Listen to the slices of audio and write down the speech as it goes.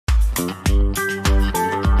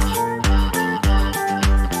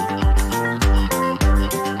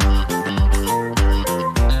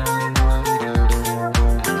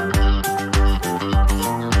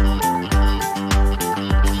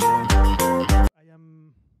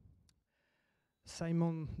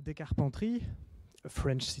A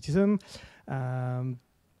French citizen,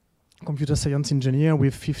 computer science engineer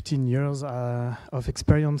with 15 years of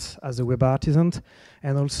experience as a web artisan,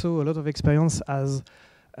 and also a lot of experience as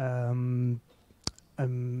online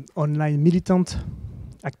militant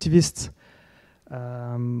activist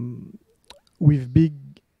with big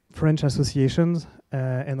French associations,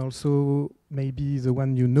 and also maybe the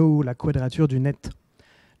one you know, La Quadrature du Net.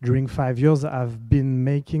 During 5 years, I've been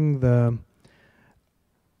making the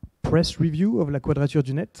press review of La Quadrature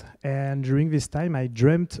du Net, and during this time I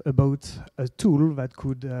dreamt about a tool that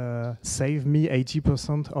could save me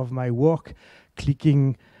 80% of my work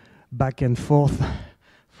clicking back and forth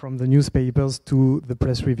from the newspapers to the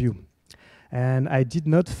press review. And I did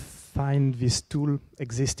not find this tool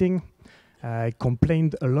existing. I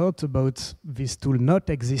complained a lot about this tool not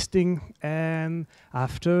existing, and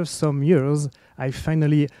after some years I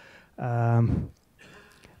finally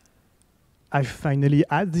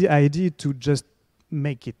had the idea to just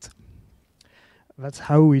make it. That's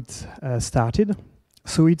how it started.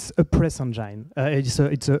 So it's a press engine. It's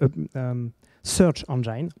a search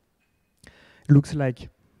engine. Looks like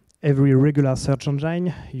every regular search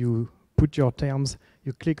engine. You put your terms,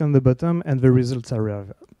 you click on the bottom, and the results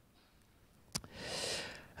arrive.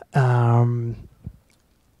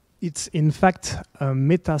 It's in fact a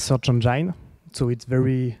meta search engine, so it's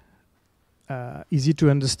very easy to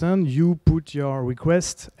understand. You put your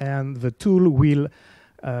request and the tool will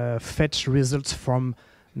fetch results from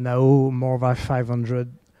now more than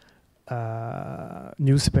 500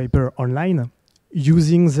 newspapers online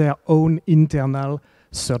using their own internal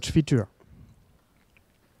search feature.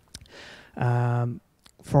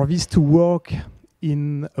 For this to work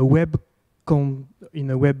in a web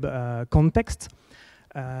context,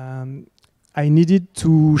 I needed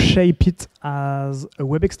to shape it as a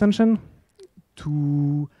web extension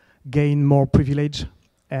to gain more privilege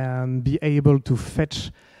and be able to fetch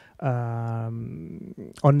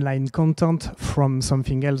online content from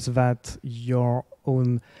something else that your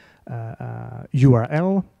own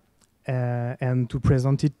URL and to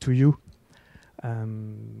present it to you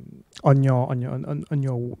on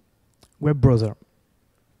your web browser.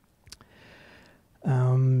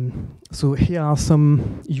 So here are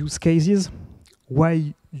some use cases.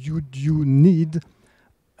 Why would you need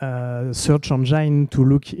a search engine to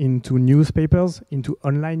look into newspapers, into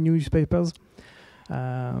online newspapers?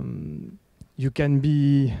 You can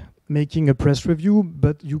be making a press review,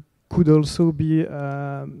 but you could also be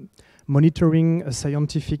monitoring a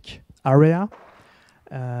scientific area.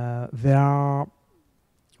 There are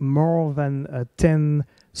more than 10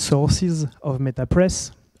 sources of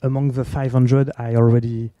MetaPress among the 500 I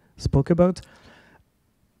already spoke about.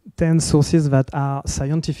 10 sources that are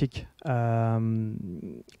scientific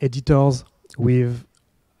editors with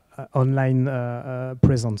online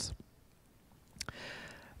presence.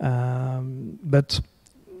 But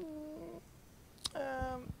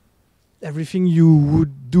everything you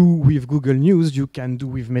would do with Google News, you can do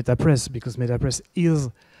with MetaPress, because MetaPress is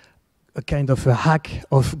a kind of a hack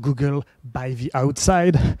of Google by the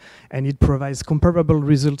outside, and it provides comparable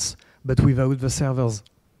results, but without the servers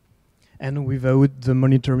and without the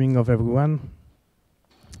monitoring of everyone.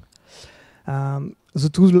 The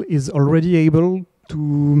tool is already able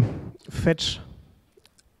to fetch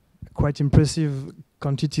quite impressive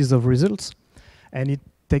quantities of results, and it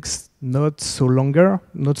takes not so long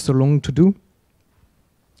to do.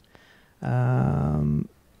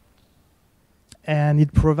 And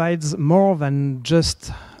it provides more than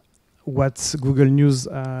just what Google News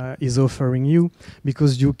is offering you,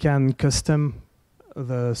 because you can custom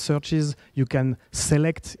the searches. You can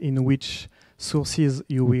select in which sources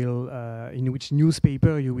you will, in which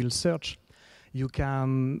newspaper you will search. You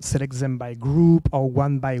can select them by group or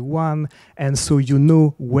one by one, and so you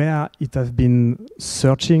know where it has been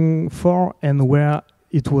searching for and where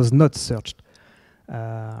it was not searched.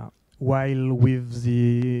 While with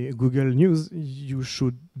the Google News, you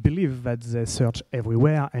should believe that they search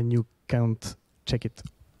everywhere and you can't check it.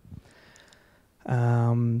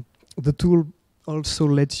 The tool also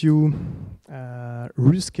lets you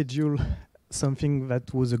reschedule something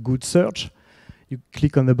that was a good search. You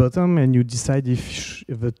click on the bottom and you decide if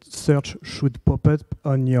the search should pop up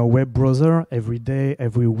on your web browser every day,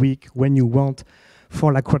 every week, when you want.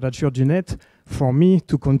 For La Quadrature du Net, for me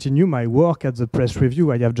to continue my work at the press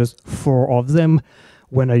review, I have just 4 of them.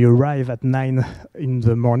 when I arrive at 9 in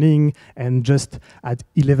the morning and just at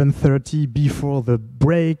 11:30 before the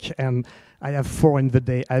break, and I have 4 in the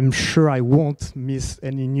day. I'm sure I won't miss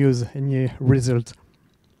any news, any result.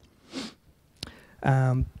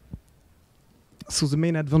 So the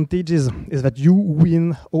main advantage is that you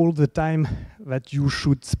win all the time that you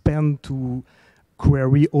should spend to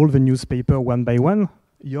query all the newspaper one by one.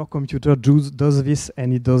 Your computer does this,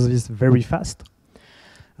 and it does this very fast.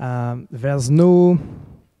 There's no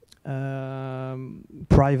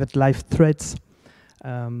private life threats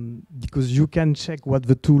because you can check what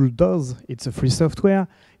the tool does. It's a free software.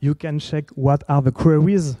 You can check what are the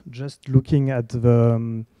queries just looking at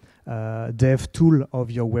the dev tool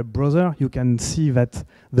of your web browser. You can see that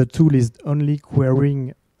the tool is only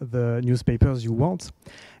querying the newspapers you want.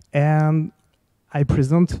 And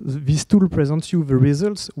this tool presents you the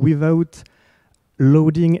results without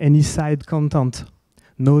loading any side content.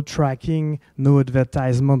 No tracking, no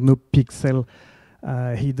advertisement, no pixel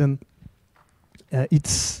hidden.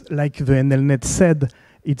 It's like the NLNet said,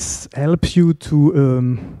 it helps you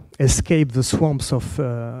to escape the swamps of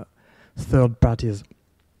third parties.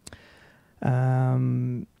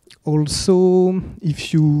 Also,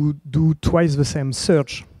 if you do twice the same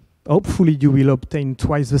search, hopefully you will obtain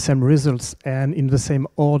twice the same results and in the same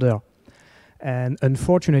order. And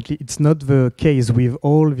unfortunately, it's not the case with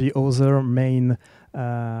all the other main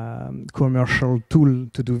commercial tools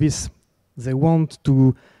to do this. They want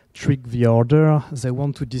to trick the order. They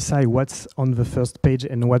want to decide what's on the first page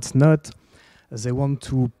and what's not. They want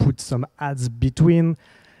to put some ads between.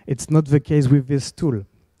 It's not the case with this tool.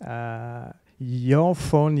 Your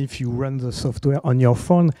phone, if you run the software on your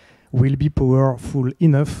phone, will be powerful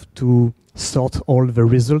enough to sort all the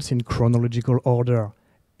results in chronological order.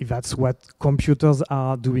 If that's what computers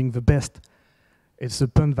are doing the best. It's a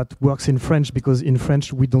pun that works in French because in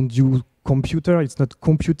French we don't use computer. It's not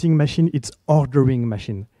computing machine, it's ordering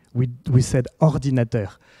machine. We said ordinateur.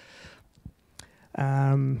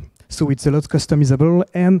 So it's a lot customizable,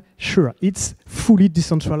 and sure, it's fully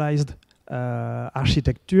decentralized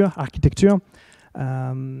architecture.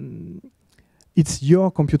 It's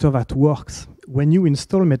your computer that works. When you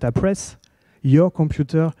install MetaPress, your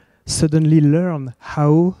computer suddenly learn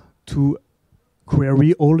how to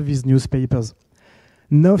query all these newspapers.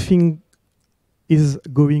 Nothing is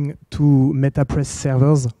going to MetaPress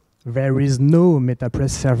servers. There is no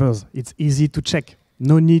MetaPress servers. It's easy to check.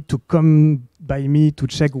 No need to come by me to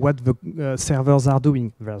check what the servers are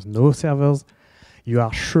doing. There's no servers. You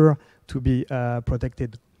are sure to be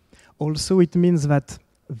protected. Also, it means that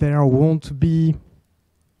there won't be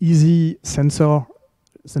easy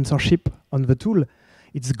censorship on the tool.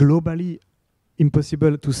 It's globally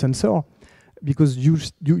impossible to censor because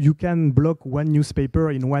you can block one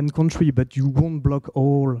newspaper in one country, but you won't block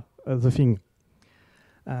all the thing.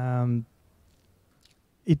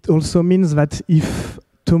 It also means that if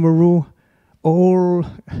tomorrow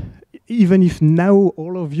even if now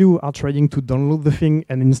all of you are trying to download the thing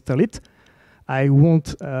and install it, I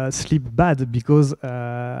won't sleep bad because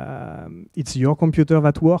it's your computer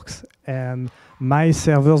that works and my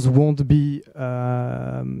servers won't be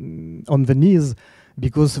on the knees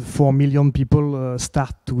because 4 million people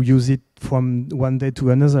start to use it from one day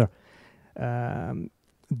to another.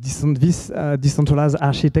 This decentralized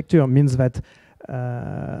architecture means that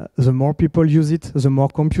the more people use it, the more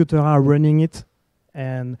computers are running it,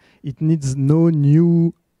 and it needs no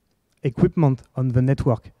new equipment on the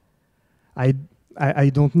network. I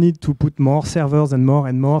don't need to put more servers and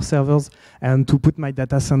more servers and to put my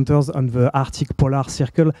data centers on the Arctic Polar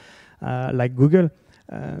Circle like Google.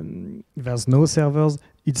 There's no servers.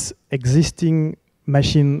 It's existing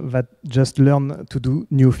machine that just learn to do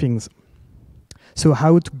new things. So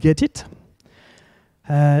how to get it?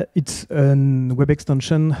 It's a web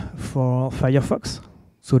extension for Firefox.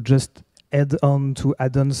 So just head on to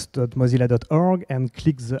addons.mozilla.org and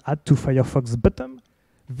click the Add to Firefox button.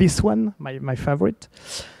 This one, my favorite.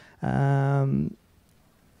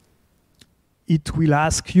 It will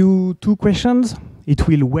ask you 2 questions. It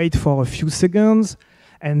will wait for a few seconds,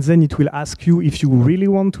 and then it will ask you if you really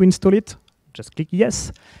want to install it. Just click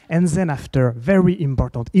yes. And then after, very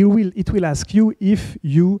important, it will ask you if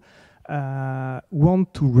you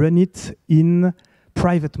want to run it in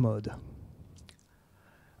private mode.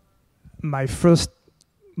 My first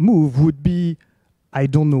move would be, I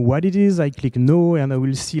don't know what it is, I click no, and I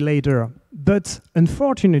will see later. But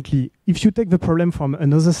unfortunately, if you take the problem from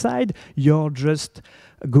another side, you're just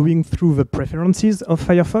going through the preferences of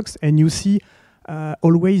Firefox, and you see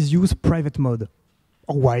always use private mode.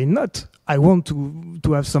 Why not? I want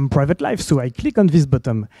to have some private life, so I click on this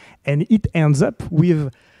button, and it ends up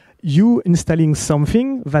with you installing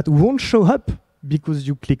something that won't show up because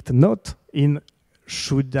you clicked not in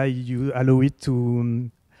should I allow it to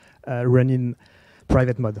run in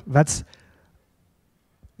private mode. That's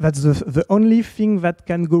the only thing that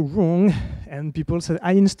can go wrong, and people say,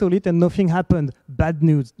 I install it and nothing happened. Bad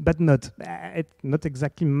news, but it's not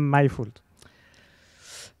exactly my fault.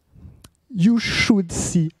 You should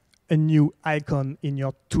see a new icon in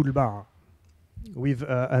your toolbar with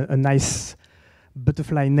a nice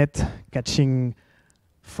butterfly net catching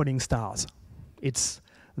falling stars. It's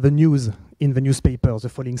the news in the newspapers, the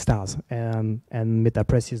falling stars, and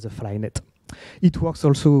MetaPress is the fly net. It works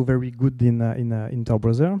also very good in Tor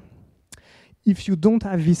browser. If you don't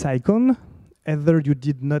have this icon, either you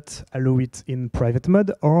did not allow it in private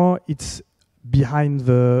mode, or it's behind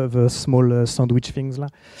the small sandwich things,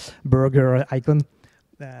 burger icon.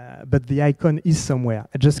 But the icon is somewhere.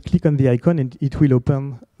 I just click on the icon and it will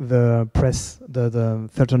open the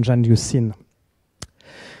search engine you've seen.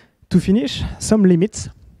 To finish, some limits.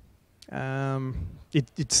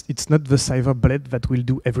 It's not the cyber blade that will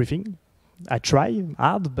do everything. I try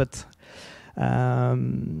hard, but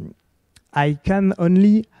I can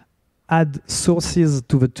only add sources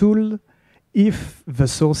to the tool if the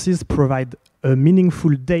sources provide a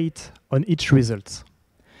meaningful date on each result.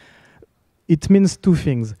 It means two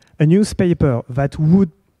things. A newspaper that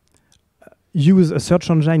would use a search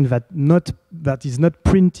engine that is not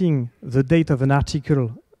printing the date of an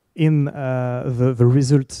article in the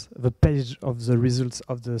results, the page of the results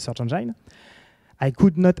of the search engine, I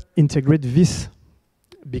could not integrate this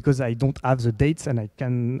because I don't have the dates and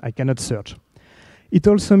I cannot search. It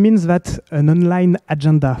also means that an online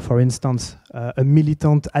agenda, for instance, a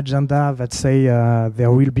militant agenda that say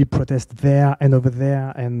there will be protests there and over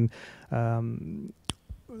there, and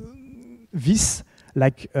this,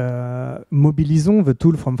 like Mobilisons, the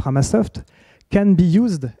tool from Framasoft, can be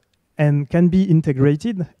used and can be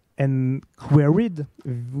integrated and queried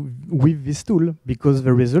with this tool because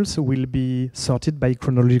the results will be sorted by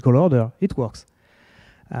chronological order. It works.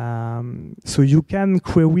 So you can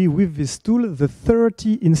query with this tool the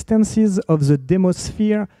 30 instances of the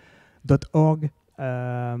demosphere.org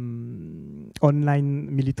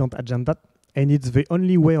online militant agenda, and it's the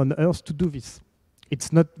only way on earth to do this.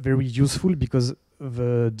 It's not very useful because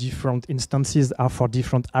the different instances are for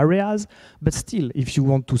different areas, but still, if you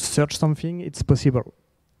want to search something, it's possible.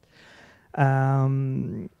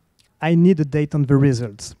 I need a date on the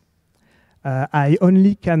results. I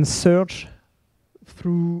only can search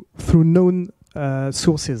through known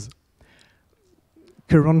sources.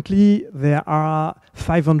 Currently, there are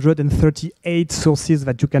 538 sources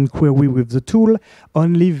that you can query with the tool.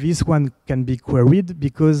 Only this one can be queried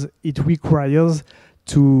because it requires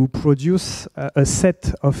to produce a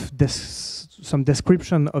set of some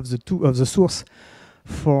description of the source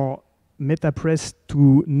for MetaPress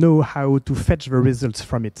to know how to fetch the results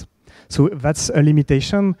from it. So that's a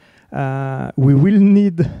limitation. We will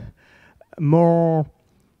need more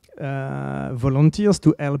volunteers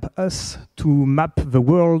to help us to map the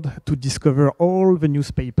world, to discover all the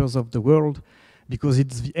newspapers of the world, because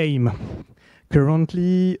it's the aim.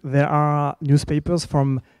 Currently, there are newspapers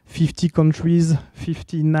from 50 countries,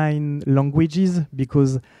 59 languages,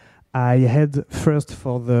 because I had first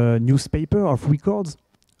for the newspaper of records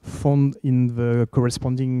found in the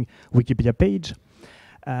corresponding Wikipedia page.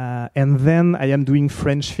 And then I am doing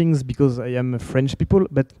French things because I am a French people,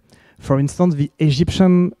 but for instance, the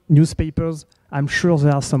Egyptian newspapers, I'm sure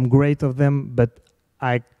there are some great of them, but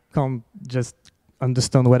I can't just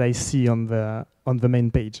understand what I see on the main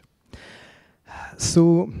page.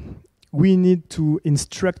 So we need to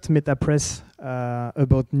instruct MetaPress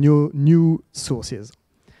about new sources.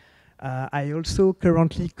 I also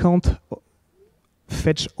currently can't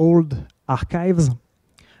fetch old archives.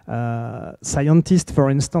 Scientists, for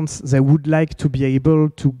instance, they would like to be able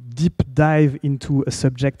to deep dive into a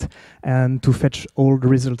subject and to fetch old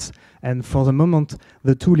results. And for the moment,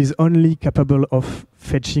 the tool is only capable of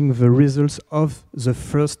fetching the results of the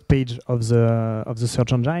first page of the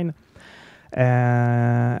search engine.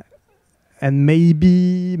 And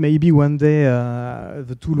maybe one day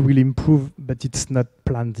the tool will improve, but it's not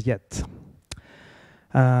planned yet.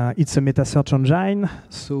 It's a meta search engine,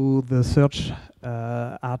 so the search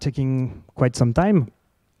are taking quite some time.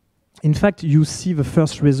 In fact, you see the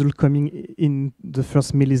first result coming in the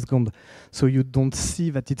first millisecond, so you don't see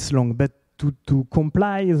that it's long. But to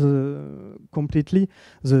comply completely,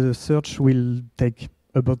 the search will take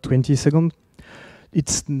about 20 seconds.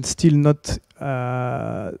 It's still not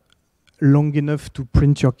long enough to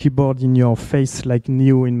print your keyboard in your face like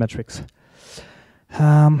Neo in Matrix.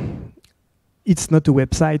 It's not a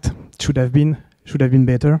website. Should have been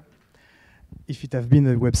better. if it have been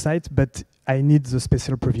a website, but I need the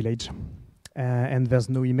special privilege. And there's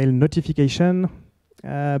no email notification,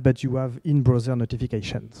 but you have in-browser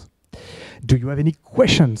notifications. Do you have any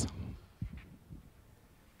questions?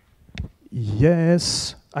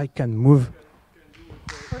 Yes, I can move.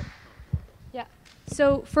 Yeah.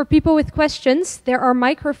 So for people with questions, there are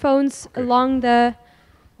microphones along the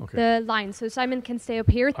line. So Simon can stay up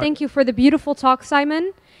here. Thank you for the beautiful talk,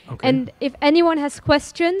 Simon. Okay. And if anyone has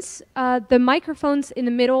questions, the microphones in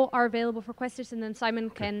the middle are available for questions, and then Simon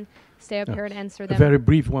can stay up here and answer them. A very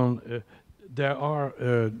brief one. There are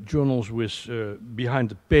journals with behind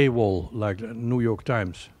the paywall, like New York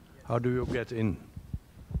Times. How do you get in?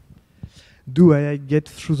 Do I get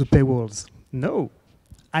through the paywalls? No.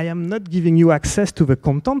 I am not giving you access to the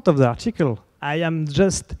content of the article. I am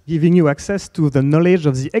just giving you access to the knowledge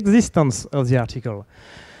of the existence of the article.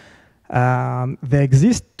 There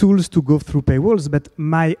exist tools to go through paywalls, but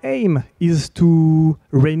my aim is to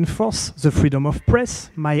reinforce the freedom of press.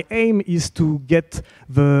 My aim is to get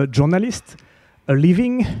the journalist a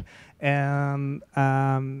living, and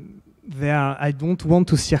I don't want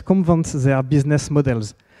to circumvent their business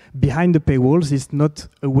models. Behind the paywalls is not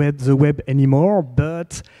the web anymore,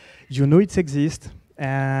 but you know it exists,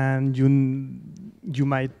 and you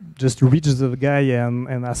might just reach the guy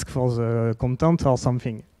and ask for the content or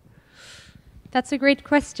something. That's a great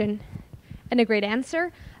question and a great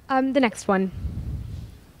answer. The next one.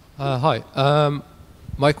 Hi.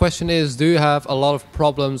 My question is, do you have a lot of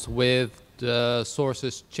problems with the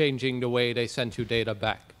sources changing the way they send you data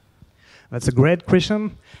back? That's a great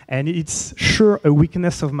question, and it's sure a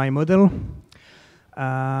weakness of my model.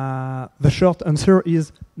 The short answer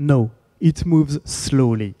is no. It moves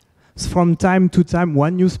slowly. From time to time,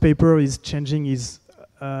 one newspaper is changing his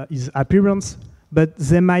appearance, but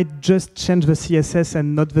they might just change the CSS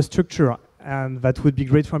and not the structure, and that would be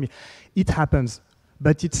great for me. It happens,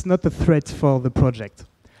 but it's not a threat for the project.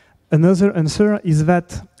 Another answer is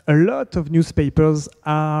that a lot of newspapers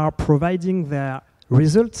are providing their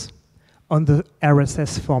results on the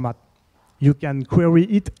RSS format. You can query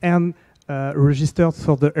it and register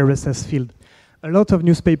for the RSS field. A lot of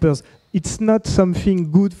newspapers, it's not something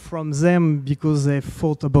good from them because they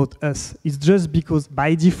thought about us. It's just because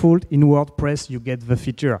by default in WordPress you get the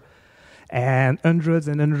feature. And hundreds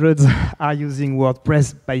are using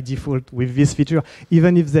WordPress by default with this feature,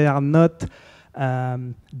 even if they are not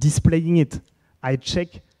displaying it. I check,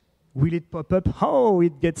 will it pop up? Oh,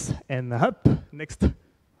 it gets, and up, next.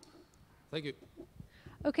 Thank you.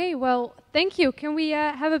 Okay, well, thank you. Can we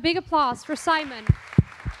have a big applause for Simon?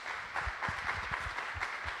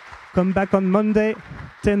 Come back on Monday,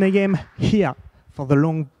 10 a.m. here for the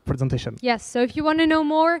long presentation. Yes, so if you want to know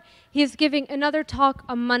more, he is giving another talk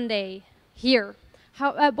on Monday here.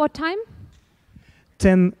 At what time?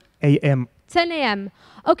 10 a.m. 10 a.m.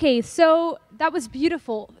 Okay, so that was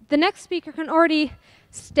beautiful. The next speaker can already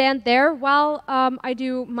stand there while I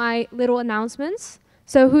do my little announcements.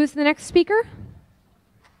 So who's the next speaker?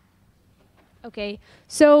 Okay,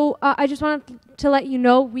 so I just wanted to let you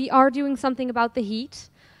know we are doing something about the heat.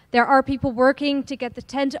 There are people working to get the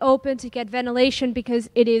tent open, to get ventilation, because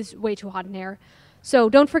it is way too hot in here. So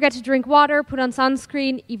don't forget to drink water, put on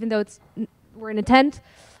sunscreen, even though we're in a tent.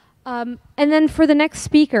 And then for the next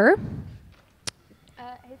speaker,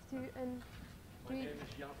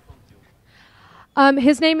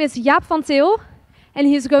 his name is Jaap van Til, and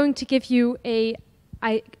he's going to give you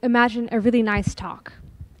I imagine, a really nice talk.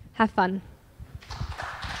 Have fun.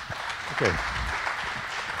 Okay.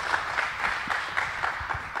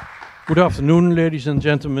 Good afternoon, ladies and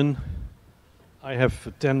gentlemen. I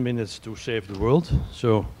have 10 minutes to save the world,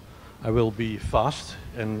 so I will be fast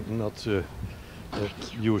and not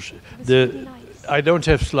use the. I don't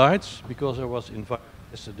have slides because I was invited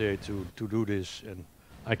yesterday to do this, and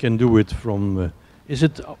I can do it from. Is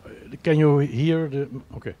it? Can you hear the?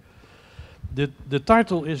 Okay. The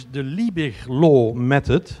title is the Liebig law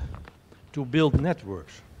method to build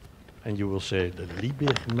networks, and you will say the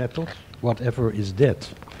Liebig method. Whatever is that?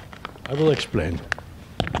 I will explain.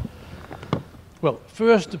 Well,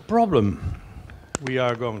 first, the problem we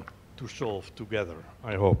are going to solve together,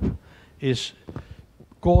 I hope, is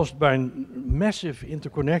caused by massive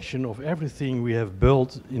interconnection of everything we have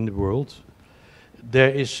built in the world. There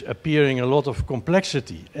is appearing a lot of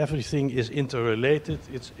complexity. Everything is interrelated.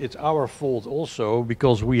 It's our fault also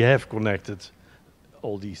because we have connected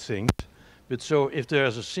all these things. But so if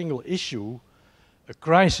there's a single issue, a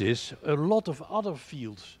crisis, a lot of other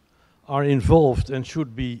fields are involved and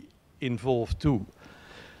should be involved too.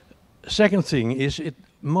 Second thing is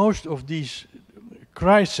most of these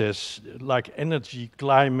crises like energy,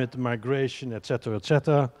 climate, migration,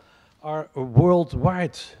 etc., are a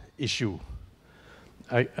worldwide issue.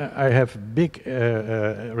 I have big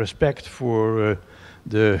respect for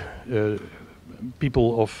the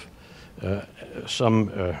people of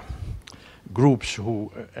some groups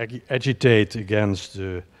who agitate against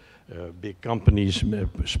big companies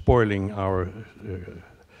spoiling our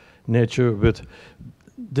nature, but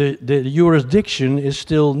the jurisdiction is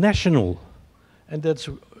still national, and that's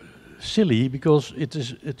silly because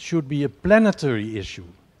it should be a planetary issue,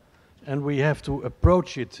 and we have to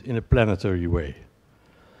approach it in a planetary way.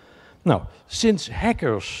 Now, since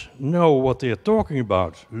hackers know what they're talking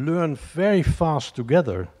about, learn very fast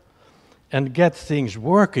together, and get things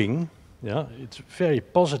working, yeah, it's very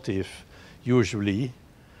positive usually.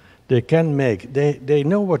 They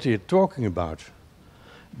know what they're talking about.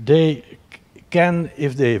 They can,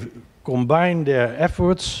 if they combine their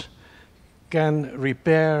efforts, can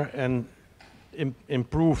repair and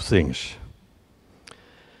improve things.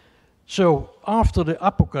 So after the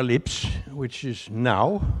apocalypse, which is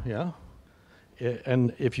now, yeah,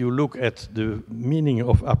 and if you look at the meaning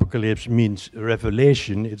of apocalypse means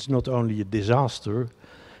revelation, it's not only a disaster,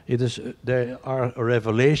 it is, there are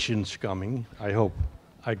revelations coming. I hope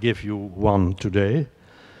I give you one today,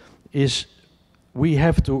 is we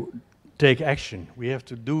have to take action. We have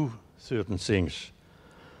to do certain things.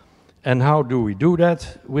 And how do we do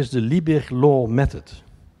that? With the Liebig law method.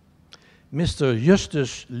 Mr.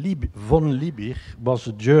 Justus von Liebig was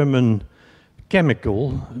a German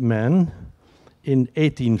chemical man. In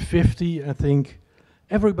 1850, I think,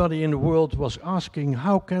 everybody in the world was asking,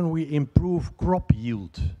 how can we improve crop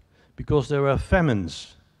yield? Because there were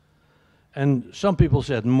famines. And some people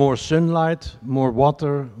said more sunlight, more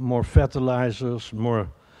water, more fertilizers, more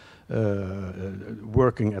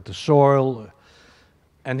working at the soil.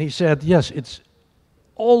 And he said, yes,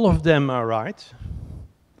 all of them are right,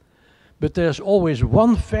 but there's always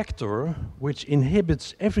one factor which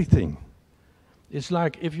inhibits everything. It's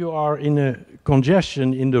like if you are in a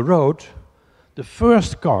congestion in the road, the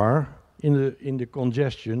first car in the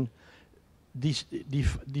congestion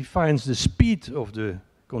defines the speed of the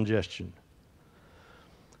congestion.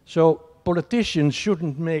 So politicians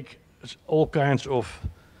shouldn't make all kinds of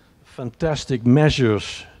fantastic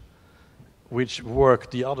measures which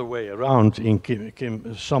work the other way around,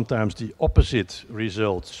 sometimes the opposite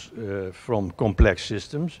results from complex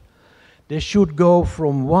systems. They should go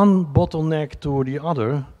from one bottleneck to the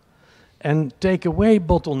other and take away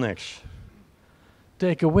bottlenecks,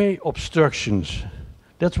 take away obstructions.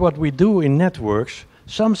 That's what we do in networks.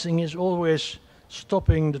 Something is always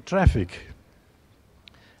stopping the traffic.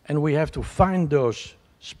 And we have to find those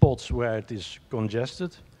spots where it is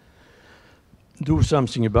congested, do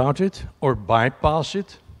something about it, or bypass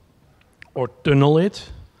it, or tunnel it.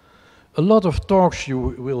 A lot of talks you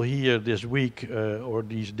will hear this week or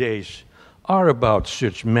these days are about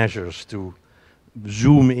such measures to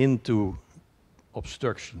zoom into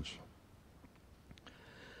obstructions.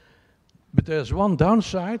 But there's one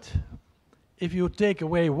downside. If you take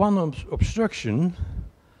away one obstruction,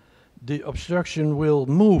 the obstruction will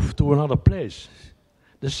move to another place.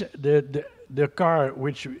 The car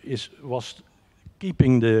which was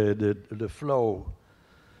keeping the flow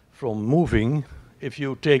from moving, if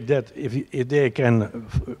you take that, if they can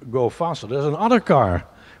go faster, there's another car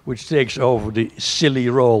which takes over the silly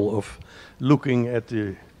role of looking at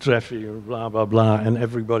the traffic, blah, blah, blah, and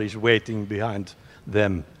everybody's waiting behind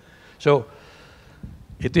them. So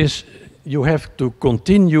it is, you have to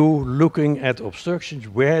continue looking at obstructions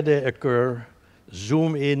where they occur,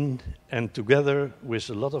 zoom in, and together with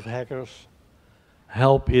a lot of hackers,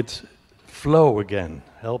 help it flow again,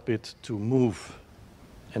 help it to move.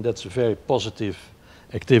 And that's a very positive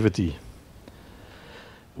activity.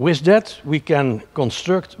 With that, we can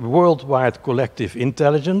construct worldwide collective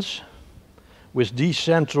intelligence with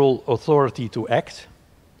decentral authority to act.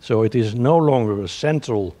 So it is no longer a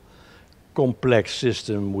central complex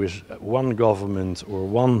system with one government or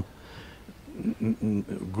one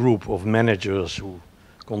group of managers who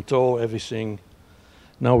control everything.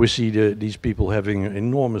 Now we see these people having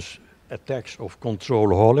enormous attacks of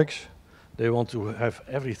controlaholics. They want to have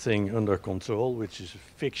everything under control, which is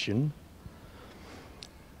fiction.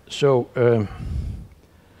 So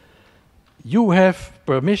you have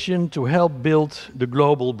permission to help build the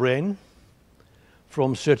global brain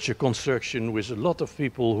from such a construction with a lot of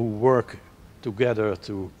people who work together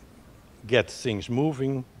to get things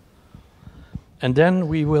moving. And then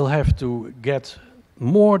we will have to get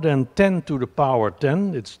more than 10 to the power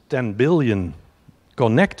 10, it's 10 billion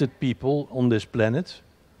connected people on this planet,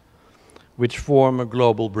 which form a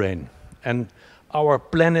global brain. And our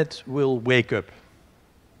planet will wake up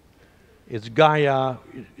It's Gaia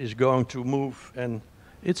is going to move, and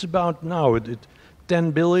it's about now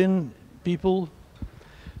 10 billion people.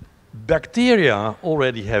 Bacteria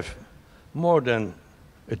already have more than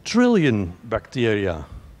 1 trillion bacteria.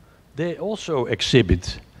 They also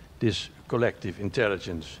exhibit this collective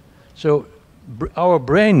intelligence. So our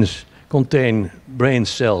brains contain brain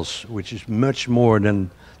cells, which is much more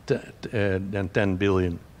than 10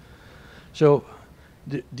 billion. So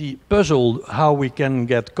the puzzle, how we can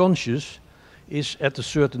get conscious, is at a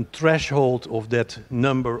certain threshold of that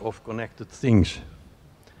number of connected things.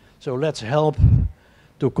 So let's help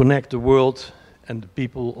to connect the world and the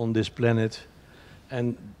people on this planet,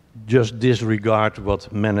 and just disregard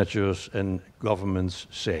what managers and governments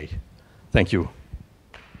say. Thank you.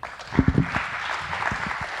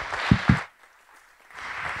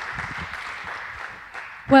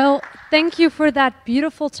 Well, thank you for that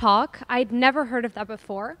beautiful talk. I'd never heard of that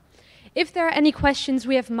before. If there are any questions,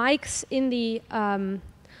 we have mics in the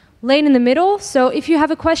lane in the middle. So if you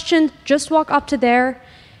have a question, just walk up to there,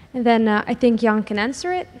 and then I think Jan can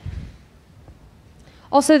answer it.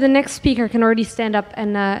 Also, the next speaker can already stand up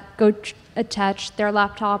and go attach their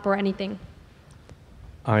laptop or anything.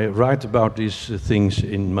 I write about these things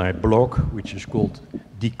in my blog, which is called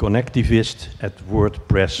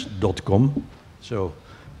theconnectivist@wordpress.com. So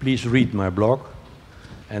please read my blog,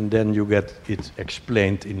 and then you get it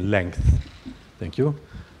explained in length. Thank you.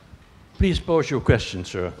 Please pose your question,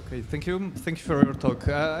 sir. Okay, thank you. Thank you for your talk.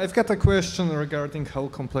 I've got a question regarding how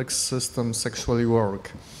complex systems actually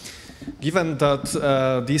work. Given that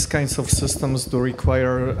these kinds of systems do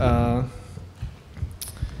require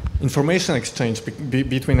information exchange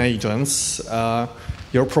between agents,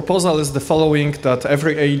 your proposal is the following, that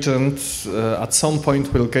every agent at some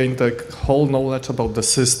point will gain the whole knowledge about the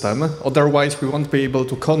system, otherwise we won't be able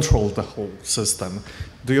to control the whole system.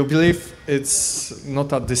 Do you believe it's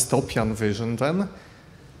not a dystopian vision then?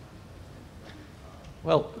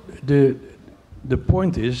 Well, the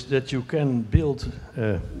point is that you can build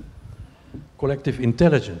collective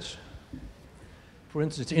intelligence. For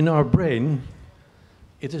instance, in our brain,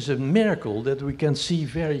 it is a miracle that we can see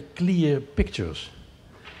very clear pictures,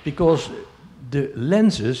 because the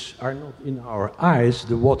lenses are not in our eyes,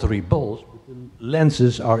 the watery balls, but the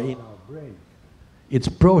lenses are in our brain. It's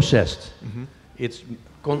processed. Mm-hmm.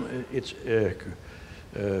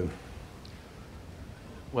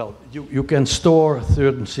 Well, you can store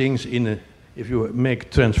certain things if you make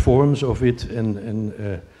transforms of it,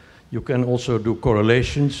 and you can also do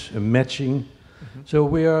correlations, matching. Mm-hmm. So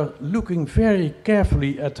we are looking very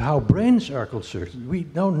carefully at how brains are constructed. We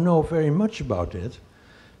don't know very much about it.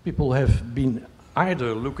 People have been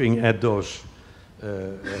either looking at those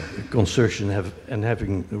construction and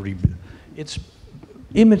having it's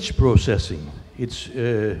image processing, it's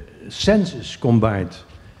senses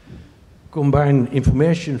combine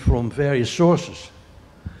information from various sources,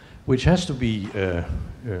 which has to be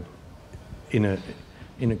in a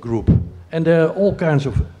group. And there are all kinds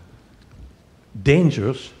of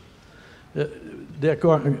dangers.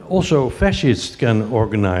 Also fascists can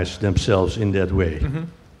organize themselves in that way. Mm-hmm.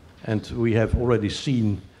 And we have already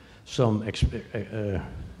seen some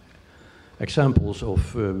examples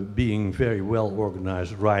of being very well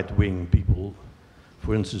organized right-wing people,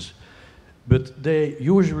 for instance. But they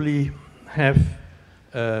usually have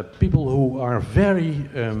people who are very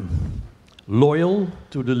loyal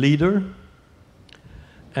to the leader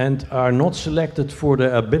and are not selected for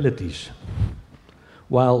their abilities,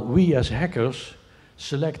 while we as hackers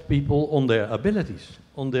select people on their abilities,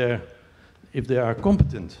 if they are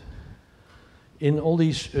competent. In all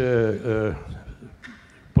these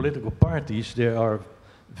political parties, there are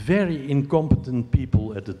very incompetent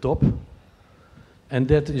people at the top, and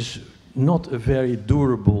that is not a very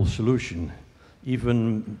durable solution.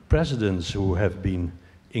 Even presidents who have been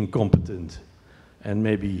incompetent, and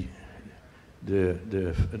maybe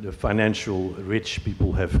the financial rich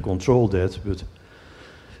people have controlled that, but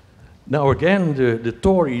now again the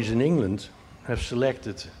Tories in England have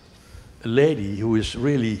selected a lady who is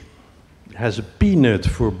really has a peanut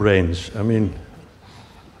for brains. I mean,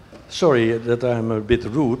 sorry that I'm a bit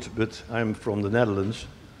rude, but I'm from the Netherlands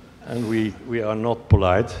and we are not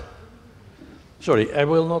polite. Sorry, I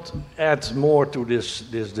will not add more to this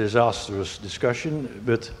disastrous discussion,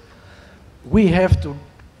 but we have to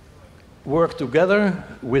work together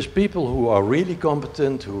with people who are really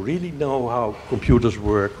competent, who really know how computers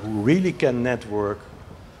work, who really can network,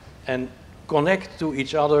 and connect to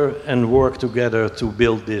each other and work together to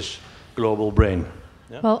build this global brain.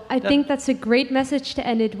 Yeah? Well, I think that's a great message to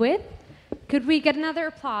end it with. Could we get another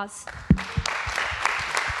applause?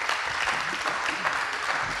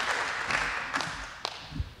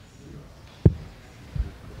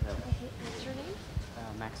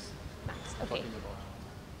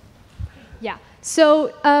 Yeah.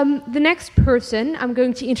 So the next person I'm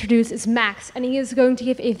going to introduce is Max, and he is going to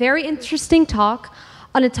give a very interesting talk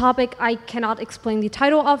on a topic I cannot explain the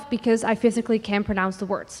title of because I physically can't pronounce the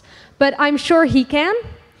words. But I'm sure he can.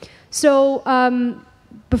 So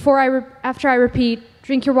after I repeat,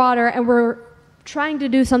 drink your water, and we're trying to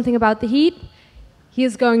do something about the heat, he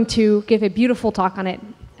is going to give a beautiful talk on it.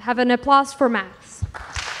 Have an applause for Max.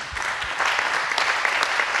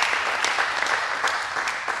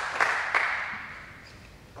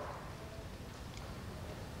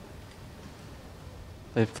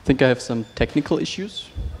 I think I have some technical issues.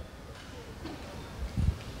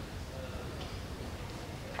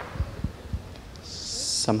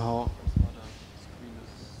 Somehow,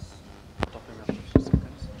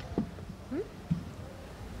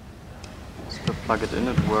 just to plug it in,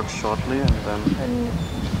 it works shortly, and then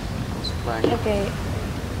it's blank. Okay.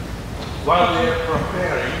 While they're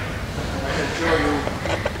preparing, I can show you.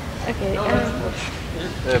 Okay.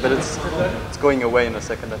 But it's going away in a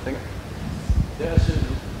second, I think. There's a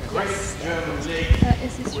great German lake.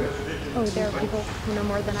 Is this true? Oh, there are people who know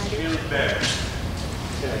more than I do. Really bad.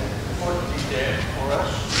 Unfortunately, there for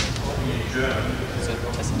us, only in German.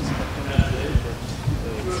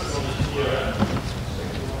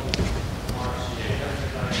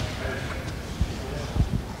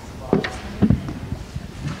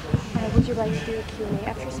 Would you like to do a Q&A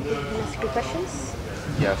after so people can ask you questions?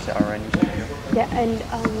 Yeah, if there are any here. Yeah, and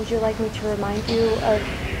would you like me to remind you of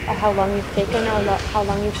how long you've taken or how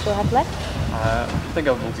long you still have left? I think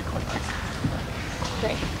I will be quite quick.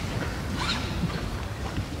 Great.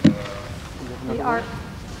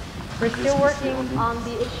 We're still working on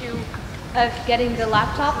the issue of getting the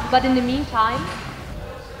laptop, but in the meantime,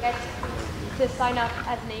 get to sign up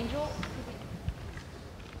as an angel.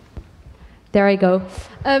 There I go.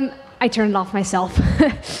 I turned it off myself.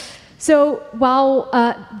 So while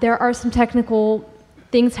there are some technical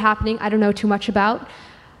things happening I don't know too much about,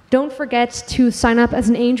 don't forget to sign up as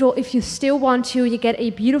an angel. If you still want to, you get a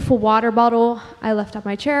beautiful water bottle, I left up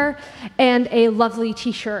my chair, and a lovely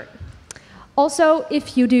t-shirt. Also,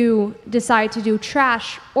 if you do decide to do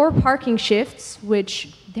trash or parking shifts,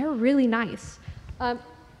 which they're really nice,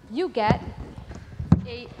 you get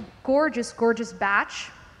a gorgeous, gorgeous badge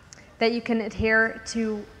that you can adhere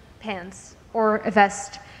to pants or a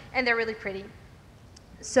vest, and they're really pretty.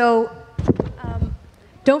 So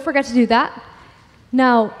don't forget to do that.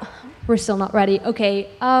 Now, we're still not ready. Okay,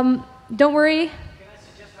 don't worry. Can I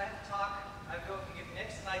suggest I have to talk? I'm going to give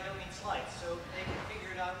next and I don't need slides, so they can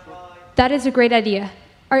figure it out while I... That is a great idea.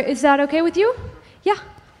 Is that okay with you? Yeah.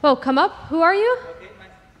 Well, come up. Who are you? Okay,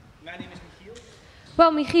 my name is Michiel.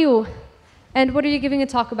 Well, Michiel. And what are you giving a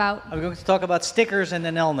talk about? I'm going to talk about stickers and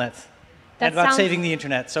the Nelnet. And about saving the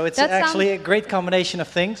internet. So it's actually a great combination of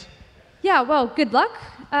things. Yeah, well, good luck.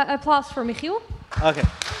 Applause for Michiel. Okay.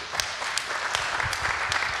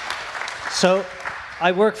 So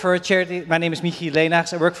I work for a charity. My name is Michiel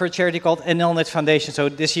Leenaars. I work for a charity called Nelnet Foundation. So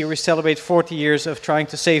this year we celebrate 40 years of trying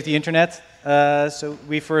to save the internet. So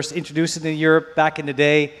we first introduced it in Europe back in the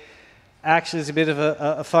day. Actually, it's a bit of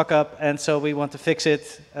a fuck up, and so we want to fix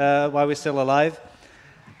it while we're still alive.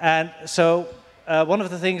 And so one of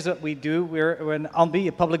the things that we do, we're an ANBI,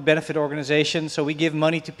 a public benefit organization, so we give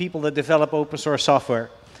money to people that develop open source software.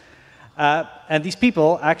 And these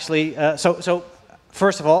people actually, so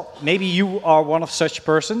first of all, maybe you are one of such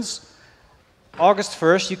persons. August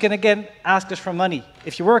 1st, you can again ask us for money.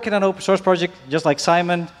 If you work in an open source project, just like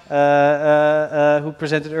Simon, who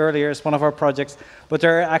presented earlier, is one of our projects, but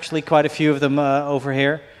there are actually quite a few of them over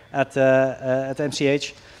here at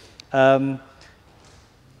MCH.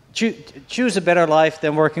 Choose a better life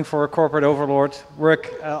than working for a corporate overlord. Work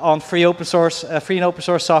on free and open source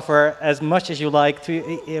software as much as you like.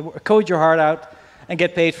 To code your heart out and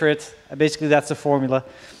get paid for it. Basically, that's the formula.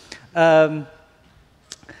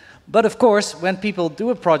 But of course, when people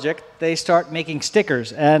do a project, they start making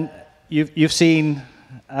stickers, and you've seen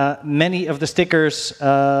many of the stickers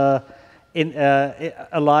alive.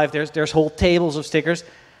 There's whole tables of stickers,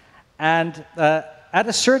 and at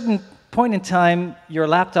a certain point in time, your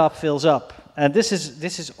laptop fills up, and this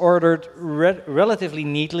is ordered relatively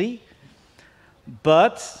neatly,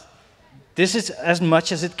 but this is as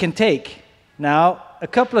much as it can take. Now, a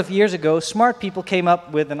couple of years ago, smart people came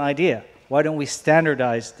up with an idea. Why don't we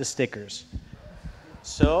standardize the stickers?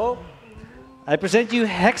 So, I present you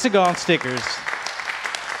hexagon stickers,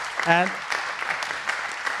 and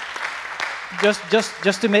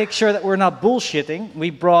just to make sure that we're not bullshitting, we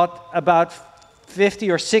brought about 50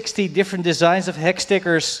 or 60 different designs of hex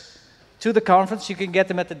stickers to the conference. You can get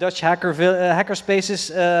them at the Dutch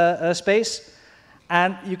Hackerspaces space.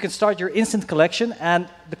 And you can start your instant collection. And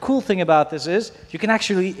the cool thing about this is you can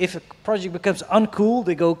actually, if a project becomes uncool,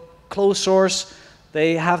 they go closed source,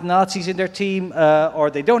 they have Nazis in their team, or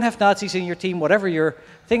they don't have Nazis in your team, whatever your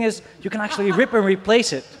thing is, you can actually rip and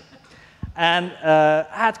replace it. And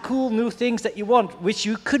add cool new things that you want, which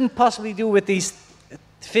you couldn't possibly do with these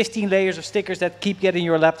 15 layers of stickers that keep getting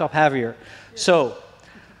your laptop heavier. So,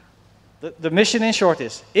 the mission in short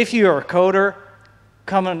is, if you're a coder,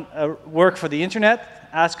 come and work for the internet,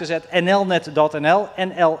 ask us at nlnet.nl,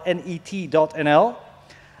 nlnet.nl.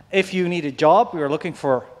 If you need a job, we are looking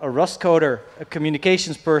for a Rust coder, a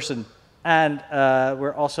communications person, and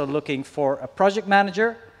we're also looking for a project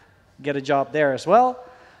manager. Get a job there as well.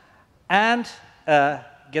 And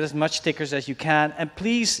get as much stickers as you can. And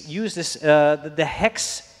please use this, the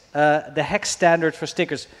hex standard for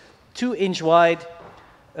stickers. 2-inch wide,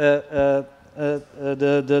 the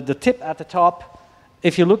tip at the top.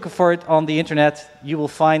 If you look for it on the internet, you will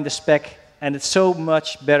find the spec, and it's so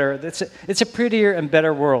much better. It's a prettier and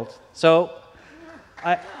better world. So,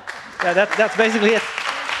 that's basically it.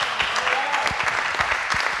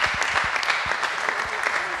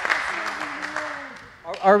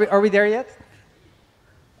 Are we there yet?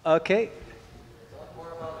 Okay. Talk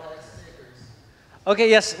more about hex stickers. Okay.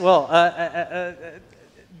 Yes. Well,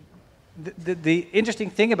 the interesting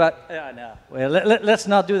thing about no, well, let's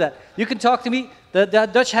not do that. You can talk to me. The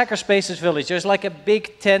Dutch Hackerspaces village. There's like a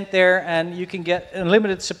big tent there, and you can get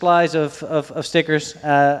unlimited supplies of stickers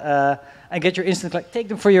and get your instant. Take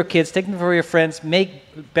them for your kids. Take them for your friends. Make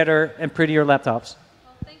better and prettier laptops.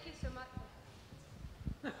 Well, thank you so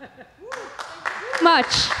much.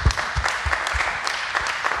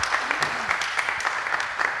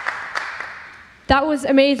 That was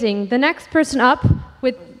amazing. The next person up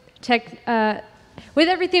with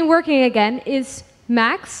everything working again is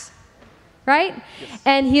Max, right? Yes.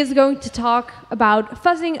 And he is going to talk about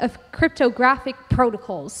fuzzing of cryptographic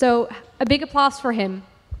protocols. So a big applause for him.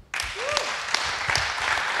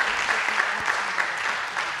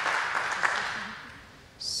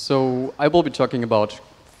 So I will be talking about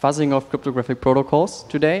fuzzing of cryptographic protocols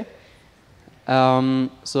today.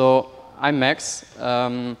 So I'm Max.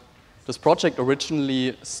 This project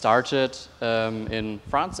originally started in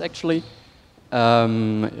France, actually,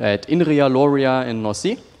 at INRIA Loria in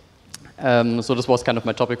Nancy. So this was kind of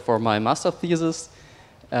my topic for my master thesis.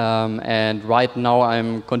 And right now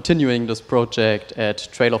I'm continuing this project at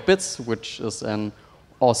Trail of Bits, which is an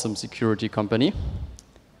awesome security company.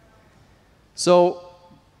 So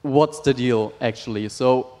what's the deal, actually?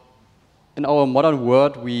 So in our modern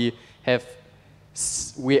world, we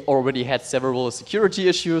already had several security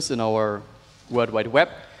issues in our World Wide Web.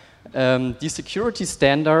 These security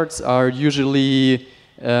standards are usually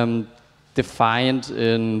defined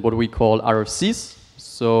in what we call RFCs.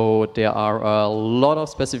 So there are a lot of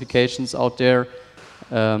specifications out there.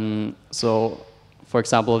 So, for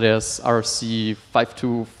example, there's RFC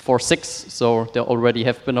 5246. So there already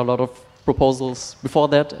have been a lot of proposals before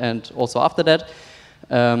that and also after that.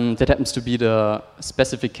 That happens to be the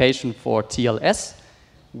specification for TLS,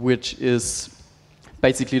 which is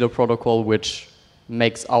basically the protocol which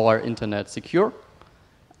makes our internet secure.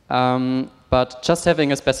 But just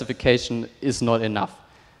having a specification is not enough.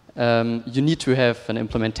 You need to have an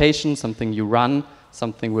implementation, something you run,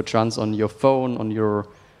 something which runs on your phone, on your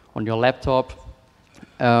laptop.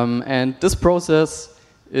 And this process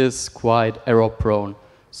is quite error-prone.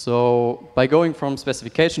 So by going from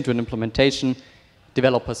specification to an implementation,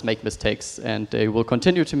 developers make mistakes, and they will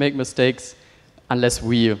continue to make mistakes unless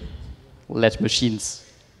we let machines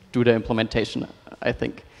do the implementation, I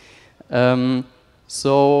think.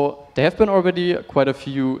 So there have been already quite a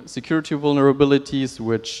few security vulnerabilities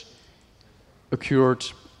which occurred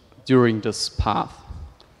during this path.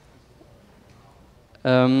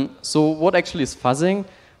 So what actually is fuzzing?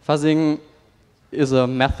 Fuzzing is a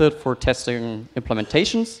method for testing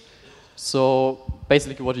implementations. So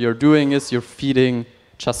basically what you're doing is you're feeding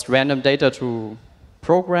just random data to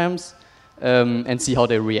programs and see how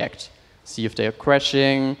they react. See if they are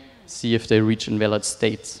crashing, see if they reach invalid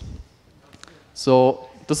states. So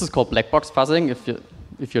this is called black box fuzzing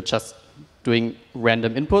if you're just doing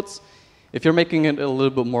random inputs. If you're making it a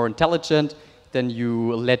little bit more intelligent, then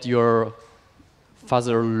you let your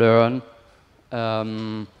fuzzer learn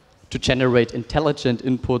to generate intelligent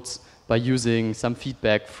inputs by using some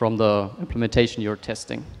feedback from the implementation you're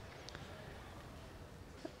testing.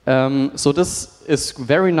 So this is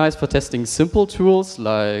very nice for testing simple tools,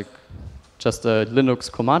 like just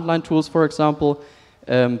Linux command line tools, for example.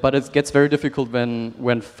 But it gets very difficult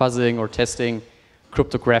when fuzzing or testing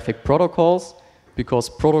cryptographic protocols, because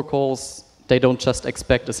protocols, they don't just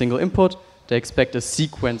expect a single input, they expect a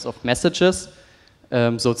sequence of messages.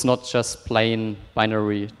 So it's not just plain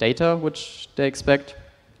binary data which they expect.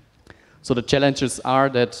 So the challenges are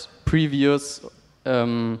that previous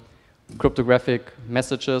cryptographic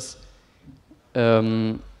messages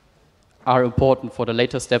are important for the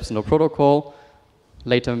later steps in the protocol.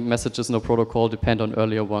 Later messages in the protocol depend on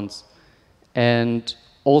earlier ones. And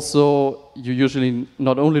also, you're usually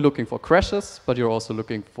not only looking for crashes, but you're also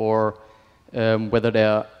looking for whether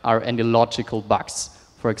there are any logical bugs.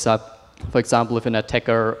 For example, if an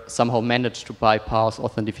attacker somehow managed to bypass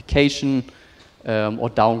authentication or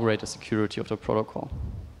downgrade the security of the protocol.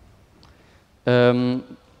 An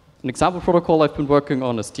example protocol I've been working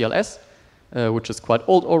on is TLS, which is quite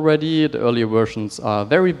old already. The earlier versions are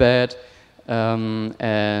very bad.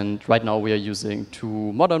 And right now we are using 2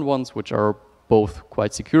 modern ones, which are both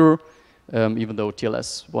quite secure, even though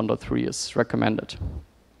TLS 1.3 is recommended.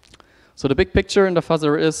 So the big picture in the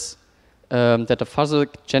fuzzer is that the fuzzer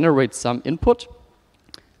generates some input.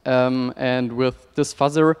 And with this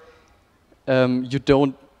fuzzer, you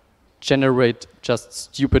don't generate just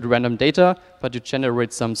stupid random data, but you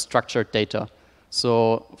generate some structured data.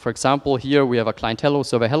 So, for example, here we have a client hello,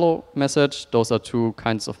 server hello message. Those are 2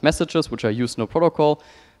 kinds of messages which are used in a protocol.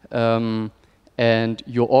 And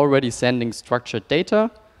you're already sending structured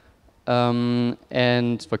data.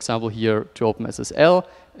 And, for example, here to OpenSSL.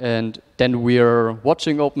 And then we're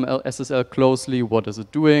watching OpenSSL closely. What is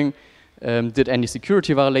it doing? Did any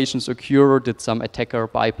security violations occur? Did some attacker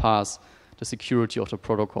bypass the security of the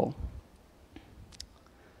protocol?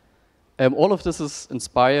 All of this is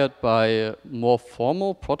inspired by more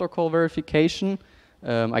formal protocol verification.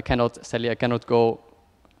 I cannot go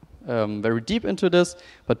very deep into this,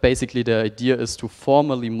 but basically the idea is to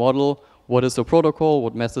formally model what is the protocol,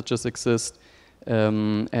 what messages exist,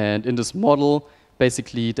 and in this model,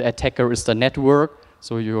 basically the attacker is the network,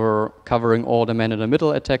 so you're covering all the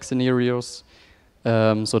man-in-the-middle attack scenarios.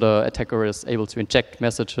 So the attacker is able to inject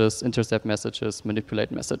messages, intercept messages,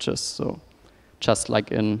 manipulate messages. So just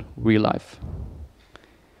like in real life.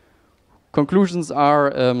 Conclusions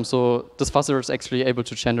are, so this fuzzer is actually able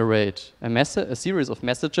to generate a series of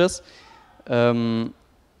messages.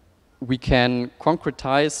 We can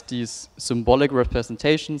concretize these symbolic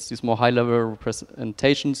representations, these more high-level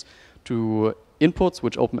representations to inputs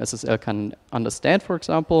which OpenSSL can understand, for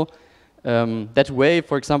example. That way,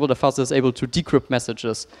 for example, the fuzzer is able to decrypt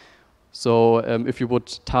messages. So if you would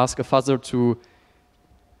task a fuzzer to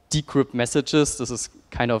decrypt messages, this is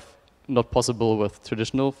kind of not possible with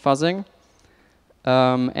traditional fuzzing.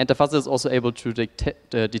 And the fuzzer is also able to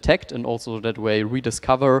detect and also that way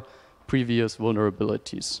rediscover previous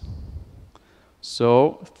vulnerabilities.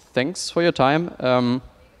 So thanks for your time.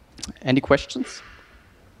 Any questions?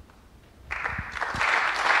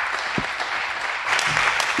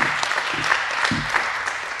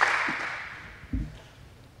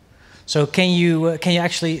 So can you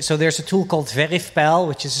actually, so there's a tool called verifpal,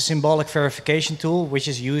 which is a symbolic verification tool, which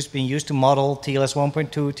is being used to model TLS 1.2,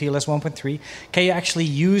 TLS 1.3. Can you actually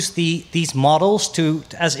use these models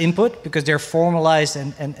as input because they're formalized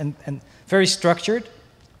and very structured?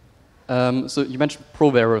 So you mentioned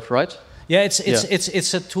ProVerif, right? Yeah,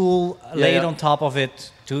 it's a tool laid on top of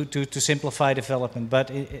it to simplify development,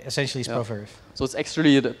 but essentially it's ProVerif. So it's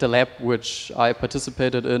actually the lab which I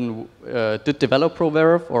participated in did develop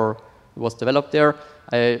ProVerif, or was developed there.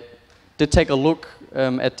 I did take a look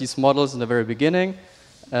at these models in the very beginning,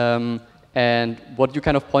 and what you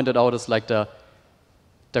kind of pointed out is like the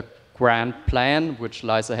grand plan, which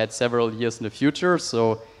lies ahead several years in the future.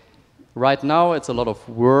 So right now it's a lot of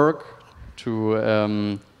work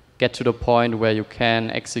to get to the point where you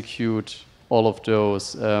can execute all of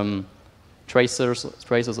those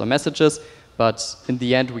tracers or messages, but in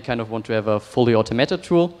the end we kind of want to have a fully automated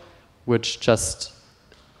tool which just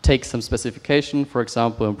takes some specification, for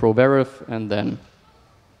example in ProVerif, and then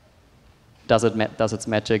does its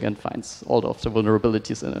magic and finds all of the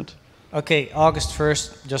vulnerabilities in it. Okay, August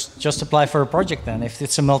 1st, just apply for a project then, if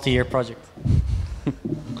it's a multi-year project.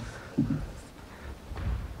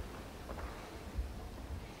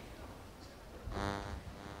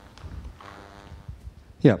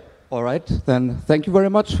 Yeah, all right. Then thank you very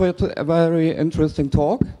much for a very interesting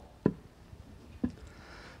talk.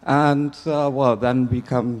 And well, then we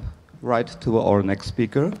come right to our next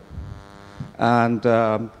speaker. And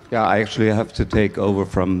yeah, I actually have to take over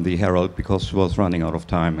from the Herald because she was running out of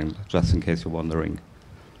time, and just in case you're wondering.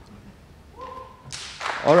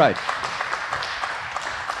 All right.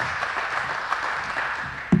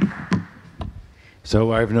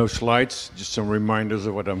 So I have no slides, just some reminders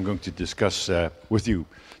of what I'm going to discuss with you.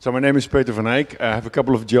 So my name is Peter van Eyck. I have a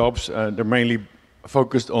couple of jobs. They're mainly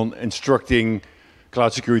focused on instructing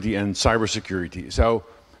cloud security and cybersecurity. So,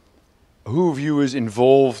 who of you is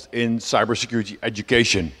involved in cybersecurity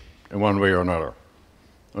education in one way or another?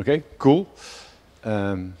 Okay, cool.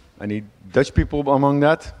 Any Dutch people among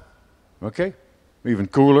that? Okay, even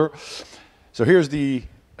cooler. So here's the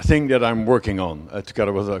thing that I'm working on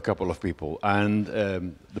together with a couple of people. And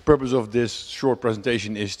the purpose of this short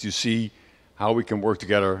presentation is to see how we can work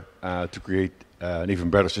together to create an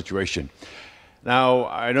even better situation. Now,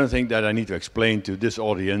 I don't think that I need to explain to this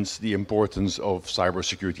audience the importance of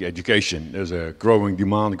cybersecurity education. There's a growing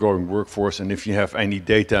demand, growing workforce, and if you have any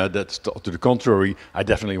data that's to the contrary, I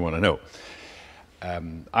definitely want to know.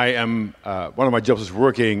 One of my jobs is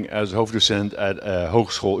working as a hoofddocent at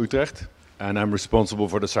Hogeschool Utrecht, and I'm responsible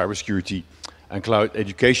for the cybersecurity and cloud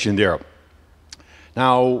education there.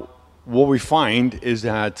 Now, what we find is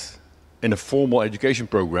that in a formal education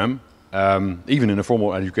program, even in a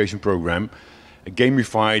formal education program,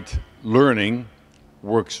 gamified learning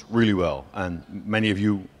works really well, and many of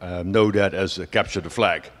you know that as capture the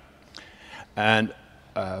flag. And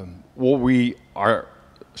what we are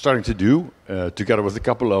starting to do, together with a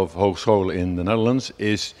couple of hogescholen in the Netherlands,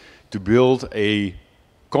 is to build a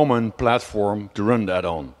common platform to run that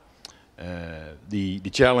on. The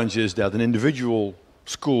challenge is that an individual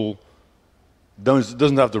school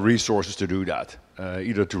doesn't have the resources to do that,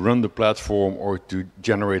 either to run the platform or to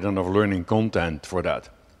generate enough learning content for that.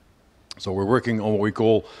 So we're working on what we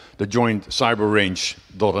call the joint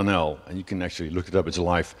cyberrange.nl, and you can actually look it up, it's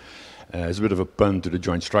live. It's a bit of a pun to the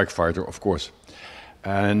Joint Strike Fighter, of course.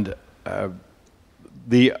 And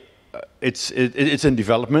it's in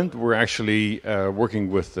development. We're actually working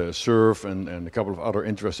with SURF and a couple of other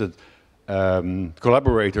interested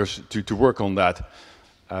collaborators to work on that.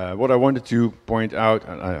 What I wanted to point out,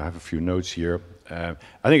 and I have a few notes here, I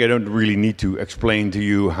think I don't really need to explain to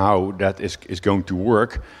you how that is going to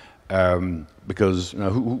work, because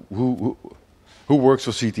who works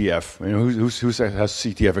for CTF? You know, who has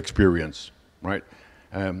CTF experience, right?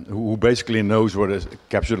 Who basically knows what a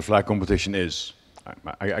capture the flag competition is?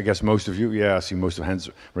 I guess most of you. Yeah, I see most of the hands.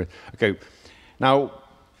 Right. Okay. Now,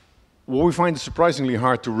 what we find is surprisingly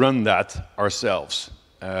hard to run that ourselves,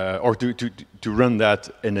 or to run that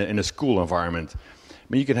in a school environment. I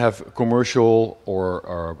mean, you can have commercial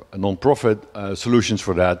or non-profit solutions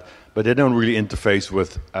for that, but they don't really interface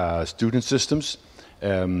with student systems.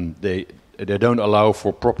 They don't allow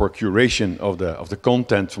for proper curation of the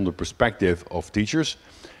content from the perspective of teachers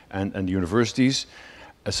and the universities.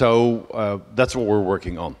 So that's what we're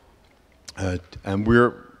working on. And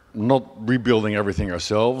we're not rebuilding everything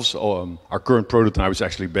ourselves. Our current prototype is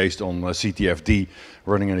actually based on CTFD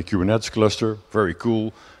running in a Kubernetes cluster. Very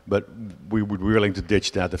cool, but we would be willing to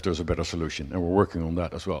ditch that if there's a better solution, and we're working on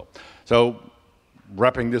that as well. So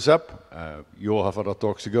wrapping this up, you all have other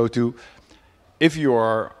talks to go to. If you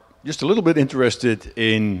are just a little bit interested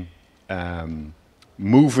in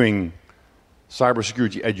moving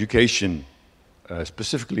cybersecurity education,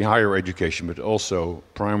 specifically higher education, but also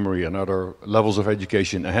primary and other levels of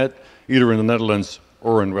education ahead, either in the Netherlands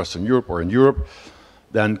or in Western Europe or in Europe,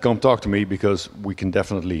 then come talk to me, because we can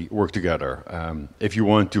definitely work together. If you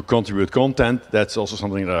want to contribute content, that's also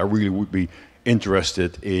something that I really would be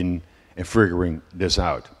interested in figuring this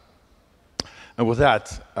out. And with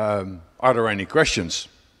that, are there any questions?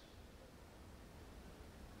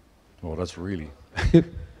 Well, that's really...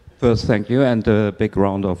 First, thank you, and a big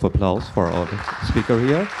round of applause for our speaker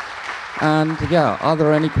here. And yeah, are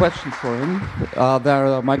there any questions for him? There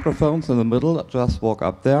are microphones in the middle, just walk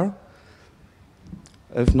up there.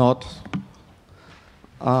 If not,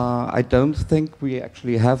 I don't think we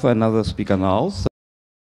actually have another speaker now. So